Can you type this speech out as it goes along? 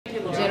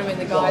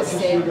guys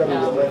said,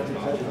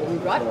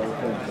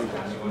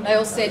 right? They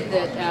all said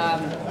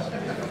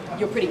that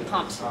you're pretty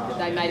pumped that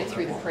they made it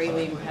through the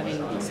prelim,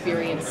 having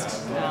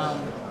experienced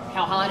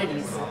how hard it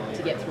is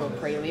to get through a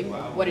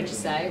prelim. What did you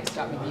say? We'll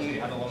start with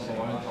you,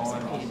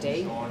 Peter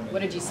D.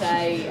 What did you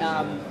say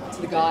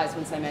to the guys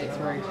once they made it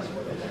through?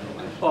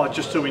 Oh,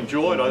 just to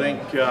enjoy it. I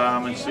think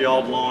it's the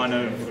old line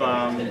of,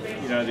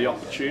 you know, the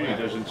opportunity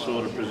doesn't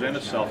sort of present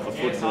itself for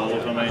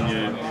footballers. I mean,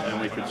 and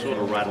we could sort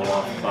of rattle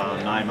off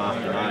name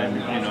after name,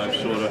 you know,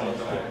 sort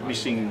of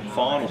missing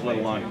finals, let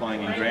alone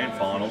playing in grand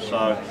finals.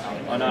 So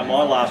I know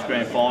my last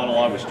grand final,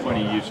 I was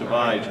 20 years of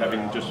age,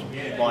 having just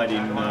played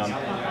in,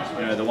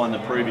 you know, the one the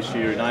previous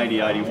year in 80,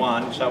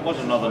 81. So it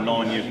wasn't another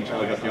 9 years until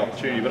I got the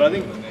opportunity. But I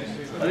think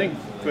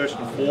first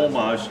and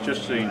foremost,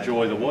 just to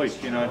enjoy the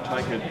week, you know,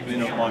 take it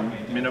minute by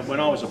minute.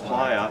 When I was a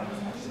player,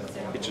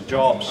 it's a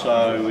job,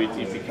 so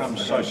it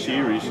becomes so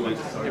serious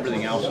that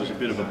everything else is a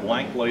bit of a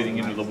blank leading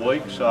into the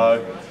week.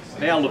 So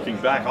now looking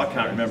back, I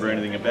can't remember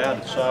anything about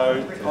it.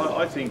 So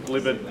I think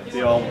live it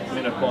the old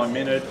minute by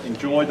minute,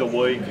 enjoy the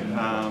week,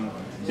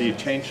 the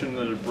attention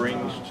that it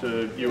brings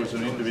to you as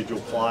an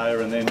individual player,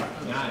 and then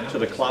to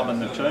the club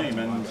and the team,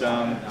 and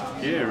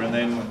yeah, and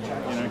then,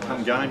 you know,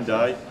 come game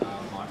day,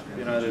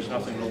 you know, there's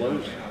nothing to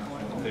lose.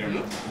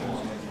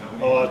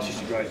 Oh, it's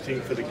just a great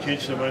thing for the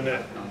kids. I mean,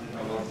 that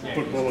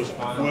footballers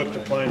work to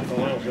play in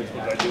finals, that's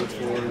what they do it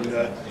for,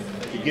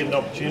 and you get an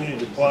opportunity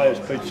to play, as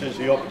Pete says,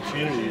 the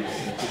opportunity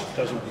just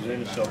doesn't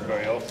present itself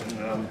very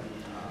often.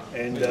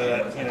 And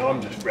you know,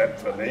 I'm just wrapped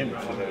for them,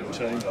 for the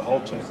team, the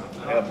whole team,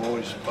 our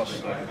boys,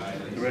 plus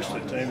the rest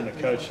of the team and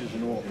the coaches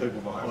and all the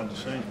people behind the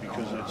scenes,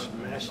 because it's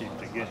massive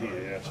to get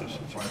here. It's a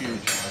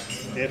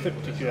huge effort,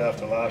 particularly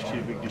after last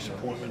year, big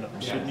disappointment up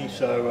in Sydney.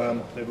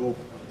 So they've all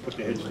put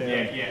their heads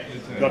down,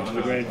 got to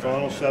the grand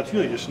final. So it's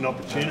really just an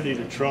opportunity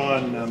to try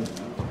and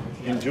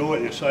enjoy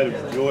it. You say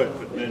to enjoy it,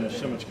 but then there's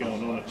so much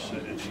going on. It's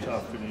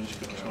tough, and you just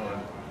got to try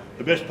and.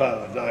 The best part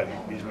of the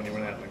day is when you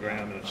went out on the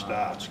ground and it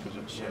starts, because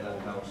it's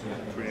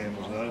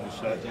preamble's over.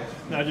 So,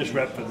 no, just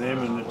wrap for them,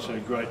 and it's a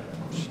great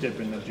step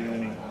in the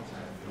journey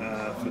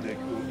for the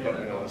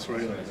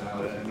three of them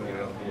and all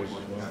the other boys.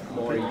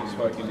 Maury, you've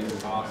spoken in the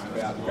past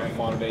about the grand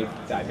final day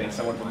being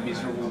somewhat of a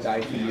miserable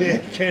day for you. Yeah,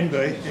 it can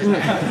be.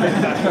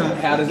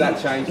 How does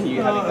that change for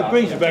you? It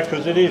brings it back,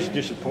 because it is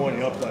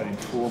disappointing. I played in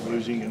 4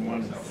 losing and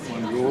one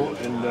draw,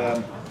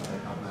 and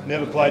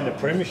never played in the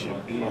premiership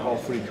in my whole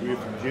footy career,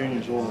 from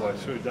juniors all the way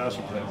through.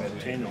 Darcy played about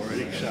 10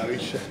 already, so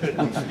he's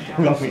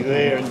got me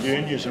there, and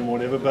juniors and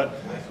whatever. But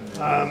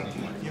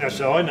you know,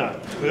 so I know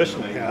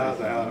personally how hard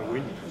they are to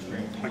win.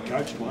 I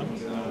coached one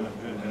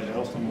at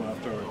Eltham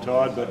after I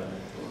retired, but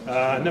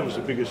and that was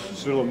the biggest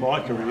thrill of my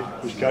career,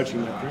 was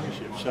coaching the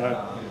premiership. So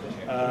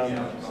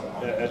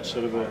at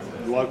sort of a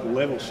local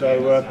level.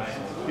 So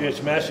yeah,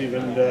 it's massive,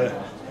 and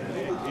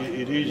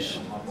it is.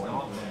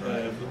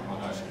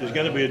 There's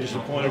going to be a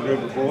disappointed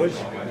group of boys,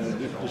 a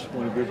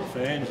disappointed group of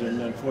fans,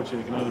 and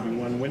unfortunately there can only be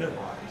one winner.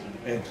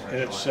 And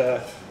it's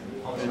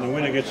and the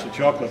winner gets the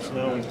chocolates,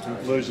 and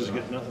the losers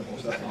get nothing.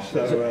 So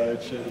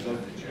it's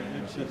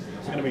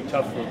going to be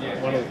tough for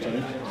one of the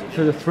teams.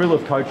 So the thrill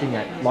of coaching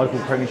at local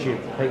premiership,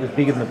 it was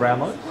bigger than the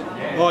Brownlows?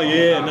 Oh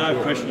yeah,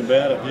 no question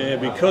about it. Yeah,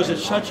 because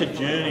it's such a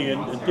journey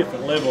and a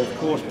different level, of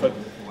course, but.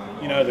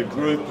 You know, the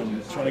group,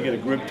 and trying to get a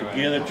group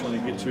together, trying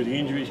to get through the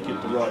injuries,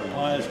 get the right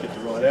players, get the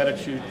right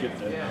attitude,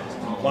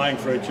 playing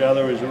for each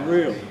other is a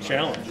real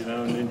challenge, you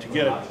know, and then to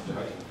get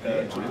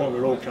it to the point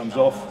where it all comes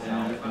off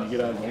and you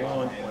get over the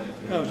line.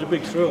 No, it was a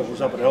big thrill. It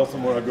was up at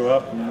Eltham where I grew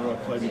up and where I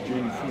played my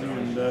junior footy,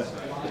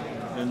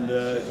 and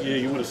yeah,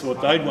 you would have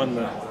thought they'd won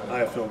the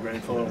AFL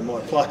Grand Final with my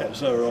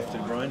players. They were off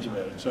their brains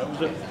about it. So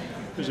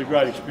it was a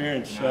great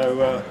experience.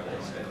 So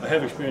I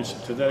have experienced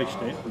it to that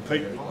extent. And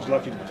Pete was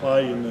lucky to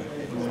play in the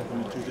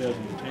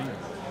 2010.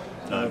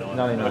 No,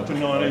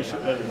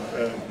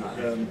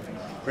 90s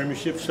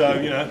premiership. So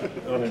you know, I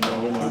don't know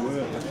when they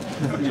were.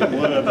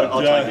 But,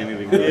 I'll take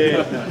anything.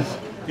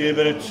 Yeah,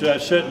 but it's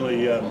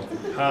certainly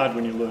hard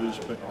when you lose.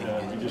 But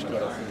you just got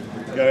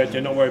to go out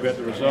there, not worry about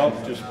the result.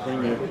 Just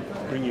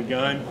bring your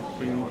game,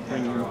 bring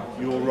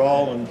your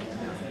role, and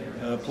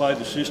play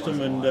the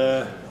system. And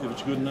if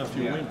it's good enough,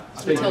 you win.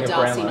 So tell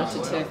Darcy not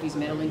to turf his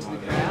medal into the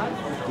crowd.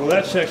 Well,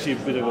 that's actually a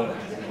bit of a.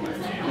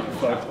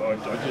 I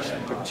just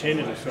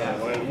pretended to throw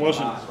it away. It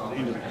wasn't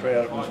into the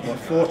crowd. It was my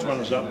 4th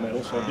runners-up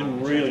medal, so I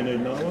didn't really need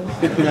another one.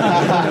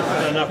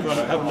 I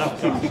have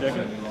enough in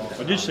second.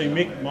 I did see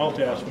Mick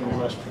Malthouse when we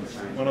lost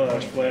one of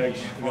those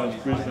flags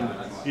against Brisbane.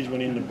 His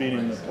went in the bin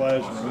in the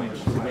players' room.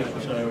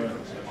 So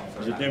it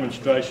was a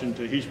demonstration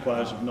to his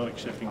players of not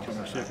accepting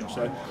coming second.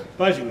 So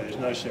basically, there's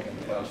no second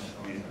place.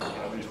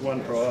 There's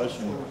one prize,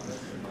 and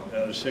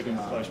the second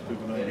place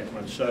people don't get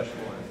much. So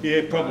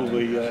yeah,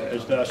 probably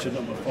as Darcy said,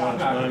 not my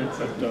finest moment,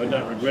 but I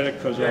don't regret it,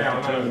 because I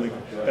was determined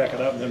to back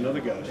it up and have another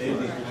go.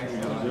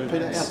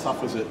 Peter, how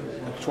tough was it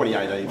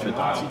 2018 for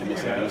Darcy to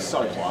miss it? It was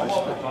so close,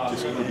 but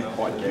just couldn't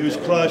quite get it. It was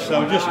close. They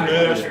were just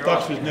nervous.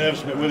 Bucks was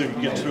nervous about whether he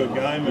could get through a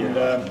game, and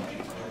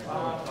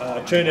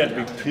turned out to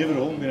be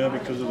pivotal, you know,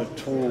 because of the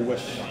tall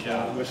West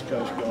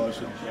Coast guys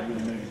that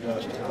really needed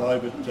us to play.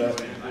 But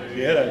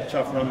he had a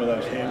tough run with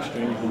those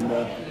hamstrings and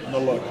not a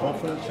lot of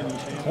confidence in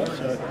his hands.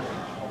 So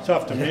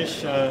tough to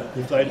miss.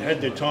 If they'd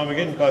had their time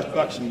again, both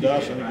Bucks and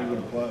Darcy, I think he would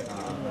have played.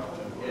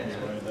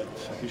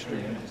 That's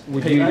history.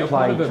 Would You're you play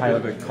part of a bit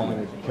of a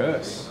Collingwood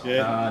curse.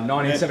 Yeah.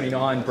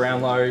 1979,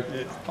 Brownlow.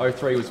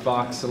 03 was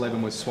Bucks,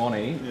 11 was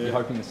Swanee. Yeah. You're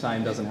hoping the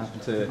same doesn't happen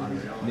to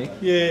Nick?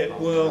 Yeah,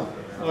 well,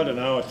 I don't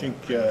know. I think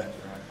I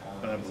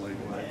don't believe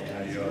in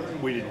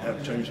that. We didn't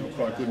have teams that were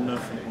quite good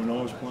enough when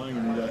I was playing,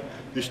 and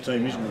this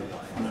team is good,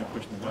 no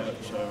question about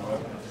it.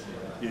 So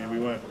yeah, we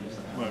won't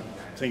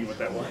think of it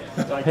that way.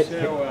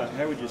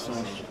 How would your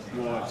son's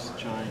lives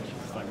change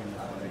if they win the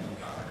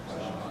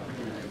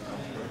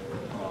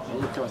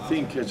Look, I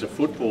think as a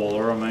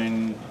footballer, I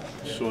mean,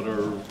 sort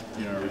of,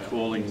 you know,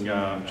 recalling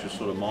just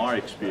sort of my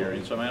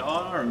experience. I mean,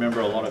 I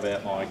remember a lot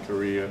about my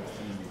career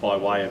by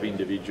way of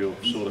individual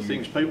sort of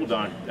things. People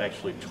don't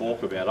actually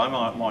talk about. I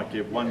might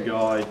get one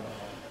guy,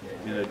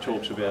 you know,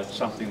 talks about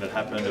something that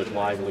happened at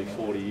Waverley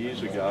 40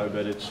 years ago,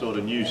 but it's sort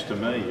of news to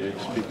me.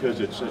 It's because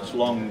it's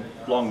long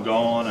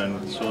gone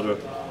and sort of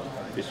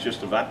it's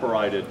just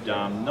evaporated.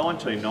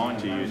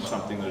 1990 is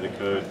something that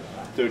occurred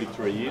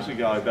 33 years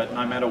ago, but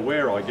no matter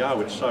where I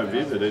go, it's so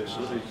vivid. It's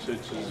as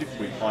if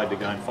we played the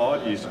game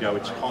 5 years ago.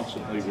 It's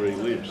constantly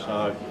relived.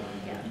 So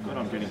when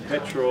I'm getting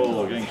petrol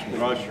or getting some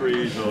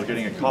groceries or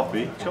getting a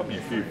coffee, it's got me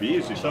a few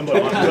beers if somebody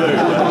wants to.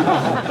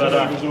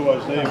 But was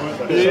always there,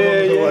 weren't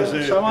they?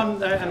 Yeah.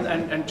 Someone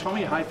and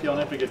Tommy Hafey, I'll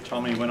never forget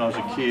Tommy when I was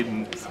a kid,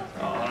 and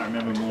I don't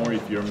remember more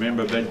if you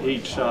remember, but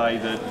he'd say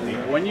that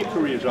when your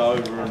career's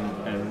over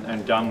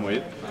and done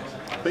with,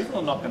 people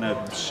are not going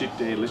to sit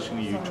there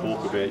listening to you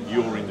talk about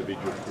your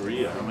individual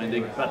career. I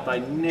mean, but they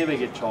never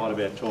get tired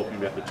about talking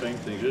about the team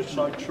things. It's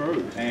so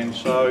true. And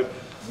so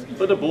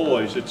for the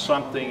boys, it's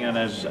something, and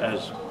as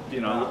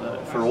you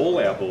know, for all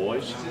our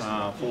boys,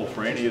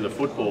 for any of the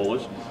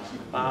footballers,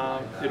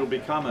 it'll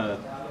become a,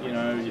 you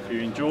know, if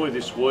you enjoy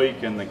this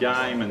week and the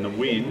game and the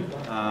win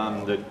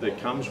that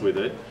comes with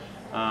it,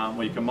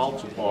 well, you can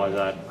multiply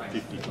that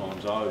 50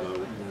 times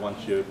over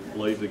once you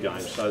leave the game.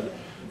 So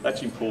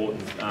that's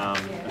important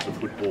as a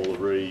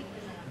footballer,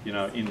 you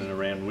know, in and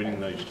around winning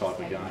these type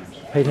of games.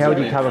 Pete, how would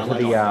you cover for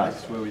the...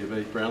 Where will you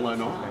be? Brownlow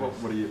night?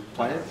 What are your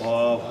plans?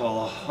 Oh,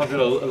 well, I've got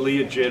a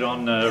Learjet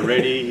on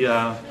ready.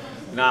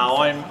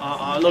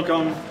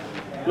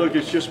 Look,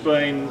 it's just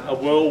been a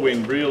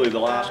whirlwind really the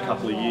last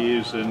couple of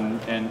years,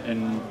 and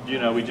you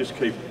know, we just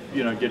keep,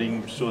 you know,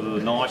 getting sort of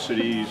the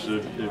niceties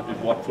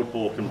of what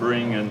football can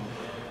bring. And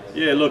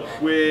yeah, look,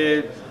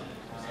 we're,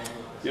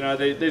 you know,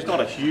 there's not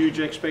a huge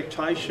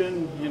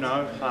expectation, you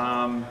know,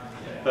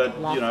 but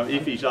you know,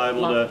 if he's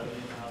able to,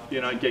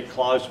 you know, get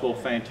close, well,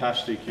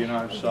 fantastic, you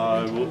know.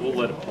 So we'll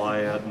let it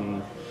play out.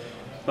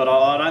 But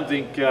I don't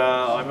think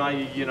I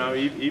may, you know,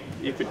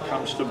 if it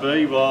comes to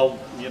be, well,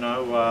 you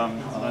know, I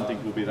don't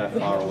think we'll be that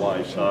far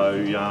away. So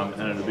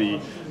and it'll be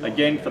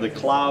again for the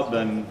club,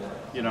 and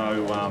you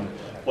know,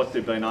 what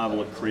they've been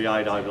able to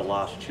create over the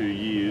last 2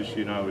 years,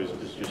 you know, has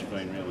just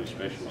been really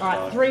special.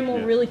 All right, 3 more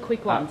really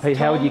quick ones. Pete,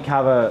 how would you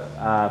cover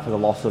for the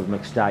loss of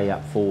McStay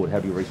up forward? How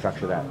do you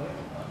restructure that?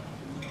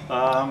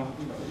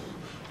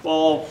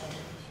 Well,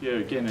 yeah,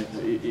 again,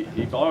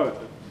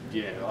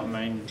 I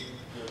mean,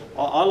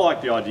 I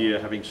like the idea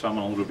of having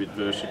someone a little bit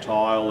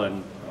versatile,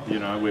 and you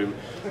know,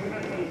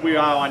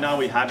 I know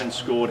we haven't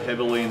scored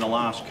heavily in the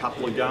last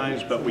couple of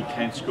games, but we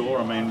can score.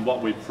 I mean,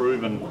 what we've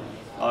proven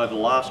over the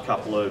last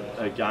couple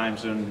of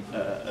games, and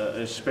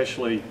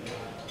especially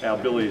our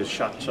ability to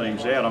shut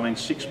teams out. I mean,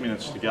 6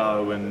 minutes to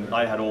go, and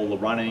they had all the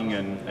running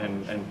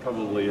and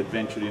probably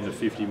adventured into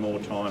 50 more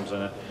times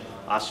than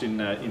us in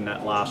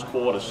that last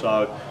quarter.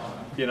 So,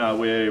 you know,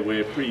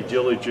 we're pretty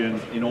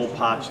diligent in all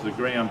parts of the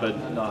ground, but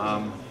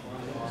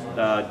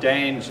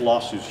Dan's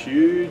loss is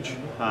huge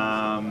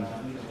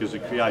because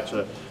it creates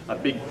a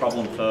big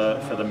problem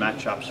for the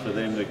matchups for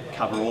them to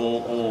cover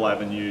all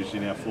avenues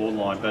in our forward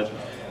line. But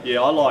yeah,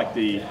 I like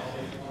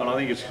and I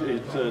think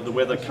the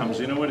weather comes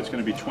into it. It's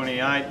going to be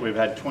 28. We've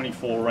had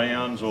 24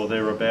 rounds or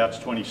thereabouts,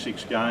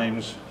 26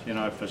 games, you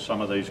know, for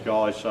some of these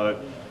guys.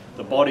 So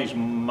the bodies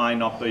may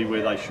not be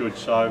where they should.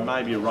 So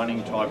maybe a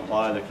running type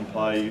player that can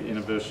play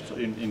in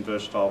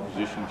versatile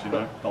positions, you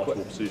know,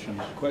 multiple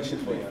positions. Question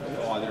for you,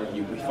 either of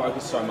you. We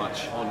focus so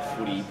much on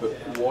footy, but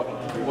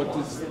what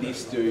does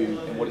this do,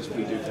 and what does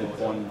footy do for the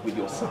bond with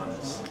your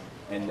sons?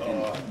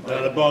 No,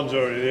 the bond's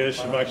already there,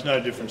 so it makes no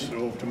difference at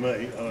all to me. I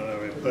don't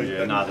know if Pete,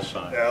 Yeah, no, the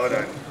same. I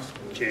don't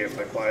care if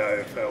they play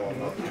AFL or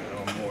not. You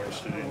know, I'm more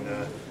interested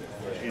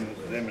in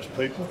them as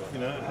people, you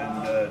know.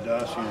 And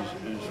Darcy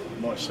is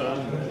my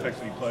son. The fact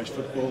that he plays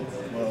football,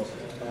 well,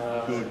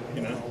 good,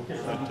 you know.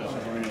 That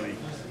doesn't really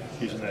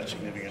isn't that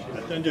significant.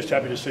 But I'm just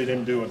happy to see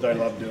them do what they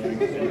love doing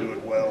and do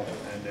it well,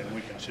 and then we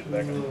can sit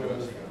back and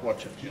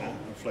watch it, you know,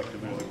 reflect a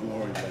bit of the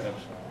glory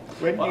perhaps.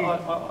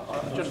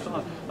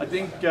 I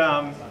think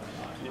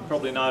you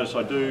probably notice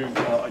I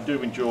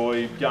do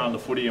enjoy going to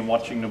footy and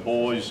watching the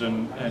boys,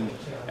 and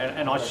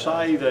I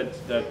say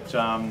that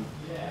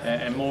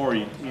and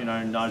Maury, you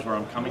know, knows where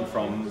I'm coming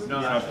from. You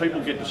know,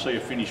 people get to see a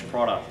finished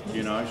product,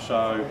 you know.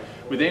 So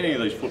with any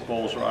of these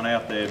footballs run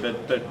out there,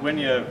 but when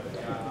you're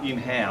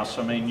in-house,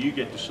 I mean, you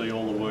get to see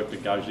all the work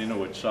that goes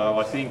into it. So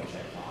I think,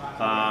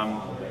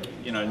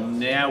 you know,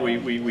 now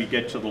we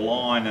get to the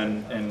line,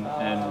 and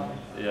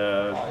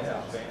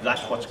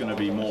that's what's going to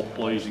be more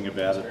pleasing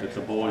about it, that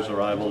the boys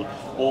are able,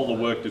 all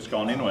the work that's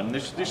gone into it. And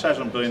this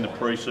hasn't been the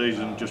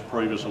pre-season just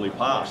previously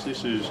past.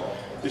 This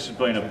has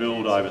been a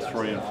build over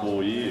 3 and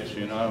 4 years,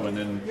 you know, and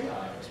then,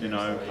 you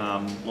know,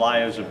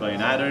 layers have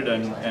been added,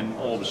 and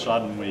all of a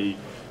sudden we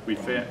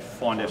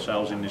find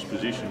ourselves in this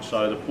position.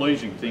 So the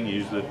pleasing thing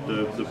is that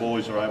the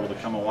boys are able to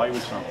come away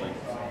with something.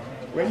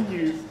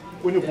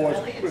 When the boys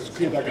was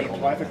clear they're going to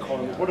play for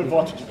Collingwood, what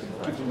advice did you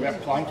give them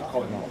about playing for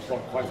Collingwood,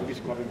 like play for this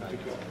club in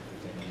particular?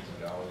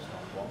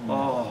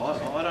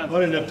 Oh, I don't. I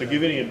didn't have to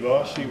give any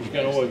advice. He was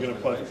always going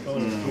to play for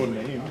Collingwood, according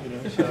to him. You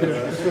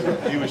know,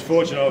 so he was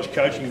fortunate. I was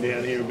coaching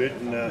down here a bit,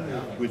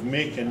 and with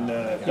Mick and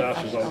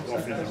Darcy was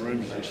often in the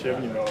rooms as a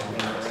 7-year-old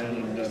running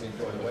around, and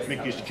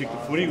Mick used to kick the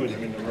footy with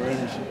him in the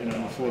rooms, you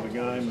know, before the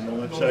game and all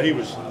that. So he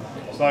was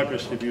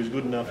focused. If he was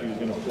good enough, he was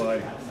going to play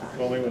for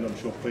Collingwood. I'm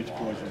sure Pete's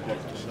boys would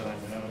get the same.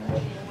 You know,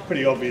 and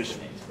pretty obvious,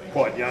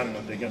 quite young,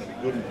 that they're going to be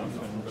good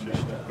enough, and it's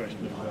just a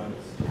question of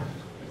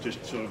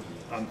just sort of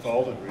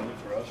unfolded really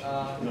for us.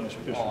 No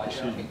special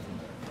decision.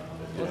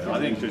 Yeah, I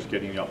think just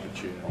getting the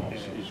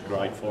opportunities is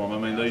great for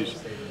them. I mean,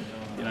 these,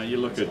 you know, you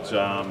look at,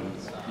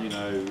 you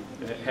know,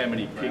 how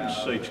many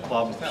picks each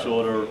club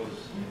sort of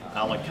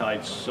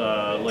allocates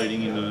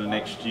leading into the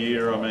next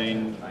year. I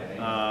mean,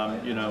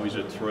 you know, is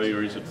it 3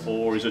 or is it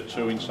 4? Is it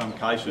 2 in some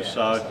cases?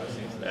 So,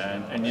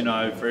 and you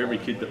know, for every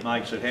kid that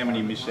makes it, how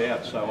many miss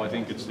out? So I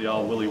think it's the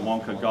old Willy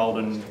Wonka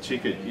golden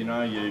ticket. You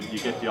know, you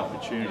get the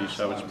opportunity,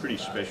 so it's pretty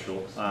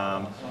special.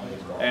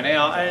 And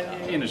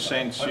in a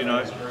sense, you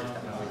know,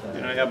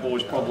 our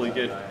boys probably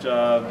get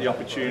the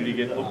opportunity to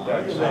get looked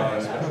at. So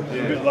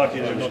yeah, a bit lucky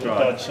they've not got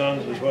dad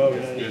sons as well. You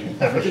know, you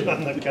have a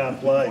son that can't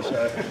play,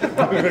 so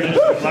we're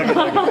just lucky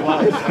they can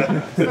play.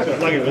 So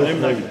lucky for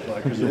them they can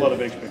play, because there's a lot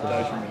of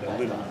expectation when they're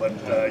little.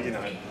 But you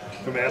know,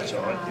 from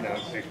outside, you know,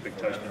 the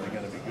expectation they're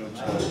going to be good.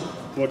 So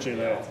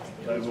fortunately,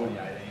 they've all,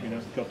 you know,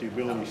 got the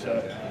ability.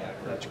 So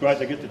it's great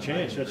they get the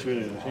chance. That's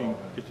really the thing.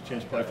 Get the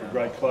chance to play for a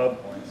great club,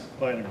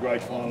 play in a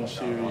great final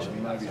series,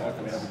 and maybe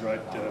hopefully have a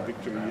great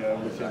victory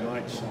with their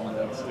mates. And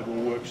they've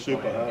all worked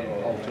super hard,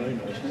 the whole team.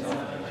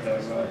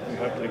 So we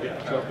hope they get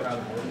the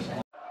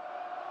chocolates.